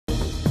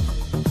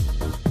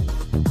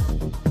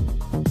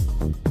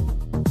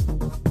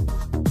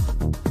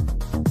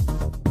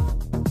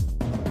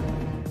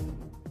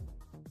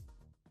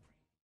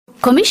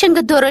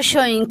Komishanka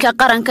Doorashooyinka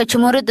Qaranka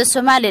Jamhuuriyadda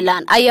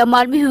Somaliland ayaa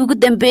maalmihii ugu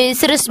dambeeyay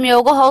si rasmi ah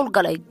uga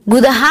howlgalay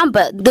guud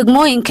ahaanba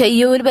degmooyinka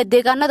iyo waliba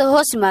deegaanada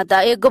hoos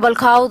yimaada ee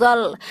gobolka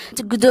Awdal.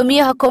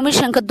 Gudoomiyaha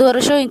Komishanka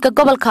Doorashooyinka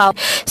gobolka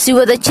si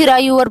wada jir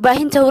ayuu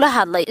warbaahinta ula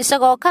hadlay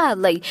isagoo ka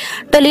hadlay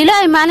dhaliilo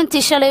ay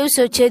maalintii shalay u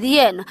soo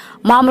jeediyeen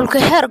maamulka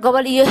heer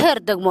gobol iyo heer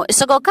degmo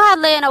isagoo ka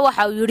hadlayna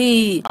waxa uu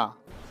yiri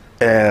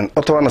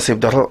Ottawa nasiib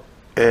daro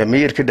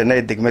meeyirka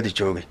dhanay degmada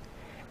joogay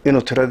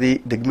inuu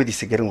tiradii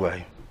degmadiisa garan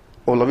waayo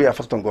oo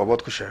 42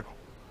 goobood ku sheego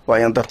waa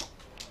yandar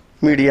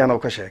meediyaana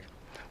ka sheegay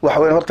waxa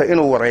weyn horta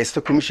inuu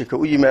waraysto komishanka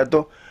u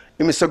yimaado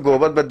imisa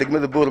goobadba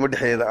degmada Borama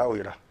dhexdeeda ah u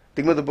yiraahdo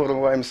degmada Borama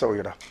waa imisa u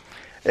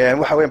yiraahdo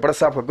waxa weyn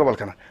barasaabka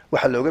gobolkana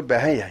waxa looga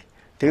baahan yahay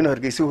teeno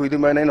hargeysa hoydo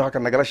maana inuu halka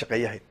nagala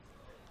shaqeeyahay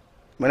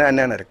mana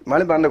aanan arag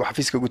maalin baan anagu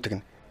xafiiska ugu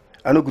tagin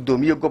anu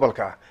gudoomiye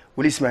gobolka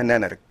wali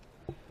ismaanaan arag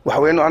waxa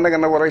weyn anaga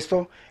na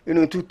waraysto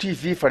inuu intuu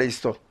TV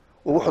fadhiisto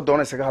oo wuxuu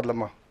doonay isaga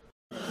hadlama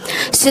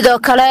sidoo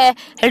kale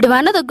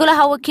xildhibaanada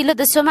golaha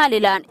wakiilada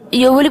Somaliland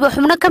iyo waliba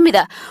xubno kamid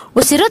ah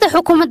wasiirada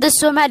xukuumadda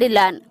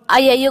Somaliland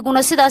ayaa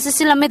iyaguna sidaas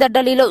si la mid ah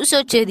dhaliilo u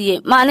soo jeediyay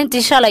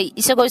maalintii shalay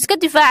isagoo iska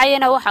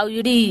difaacayna waxa uu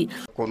yiri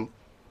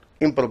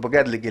in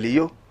propaganda la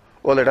geliyo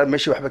oo la yiraahdo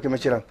meeshii waxba kama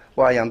jiraan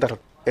waa ayaan dar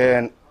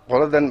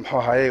qoladan muxuu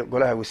ahaayay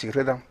golaha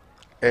wasiirada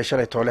ee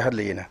shalay toole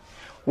hadlayna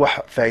wax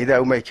faa'iido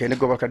uma keenin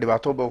gobolka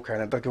dhibaato ba u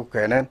keenay dadka ku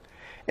keeneen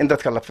in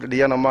dadka la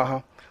firdhiyana maaha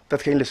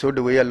dadka in la soo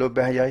dhaweeyaa loo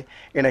baahan yahay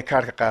inay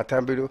kaarka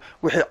qaataan biyo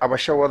wixii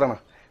cabasho wadana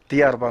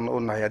diyaar baan u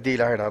nahay hadii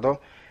ilaahay raado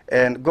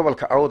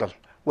gobolka Awdal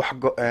wax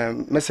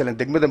mesela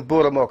degmadan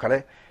Borama oo kale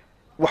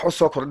wax u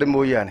soo kordhay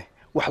mooyaane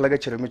wax laga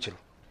jiro ma jiro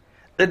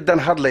ciidan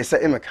hadlaysa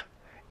imika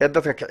ee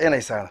dadka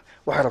kicinaysaana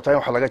waxa rabtaa in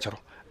wax laga jiro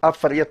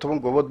 14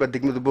 goobood ba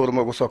degmada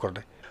Borama ugu soo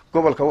kordhay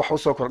gobolka wax u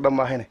soo kordhay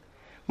maahine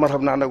mar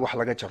rabna anagu wax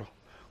laga jiro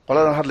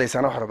qoladan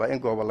hadlaysaana wax rabaa in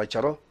goobo la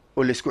jiro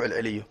oo la isku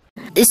celceliyo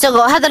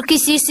isagoo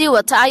hadalkiisii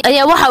wata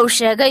ayaa waxa uu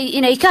sheegay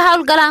inay ka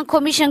howlgalaan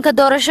Komishanka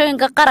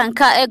Doorashooyinka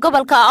Qaranka ee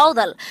gobolka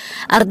Awdal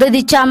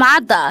ardayda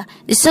jaamacadda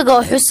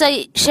isagoo xusay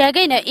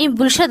sheegayna in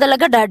bulshada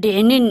laga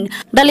dhaadhicinin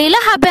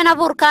dhaliilaha been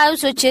abuurka ay u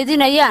soo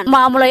jeedinayaan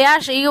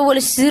maamulayaasha iyo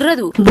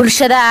wasiiradu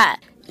bulshada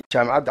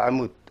jaamacadda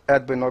Amuud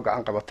aad bay noo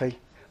gacan qabatay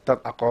dad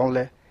aqoon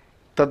leh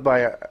dad baa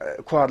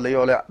ku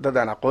hadlayo leh dad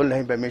aan aqoon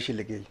lahayn baa meeshii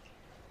la geeyay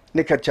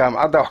ninka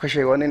jaamacadda wax ka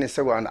sheegay in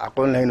isagoo aan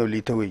aqoon lahayn oo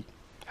liito way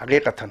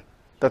حقيقة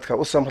dadka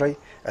u samray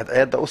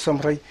adeeda u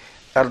samray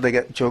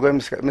ardayga jooga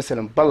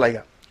mesela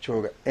ballayga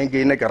jooga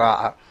engeyna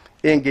garaaca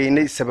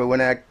engeyna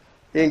sabawanaag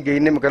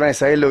engeyna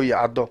magaranaysa loo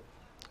yaado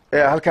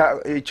halka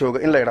jooga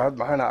in la yiraahdo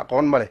maxana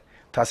aqoon male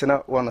taasina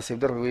waa nasiib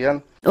dar weeyaan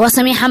waa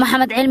Samiixa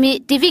Maxamed Cilmi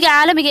TV-ga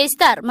caalamiga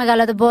Star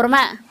magaalada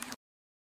Borama.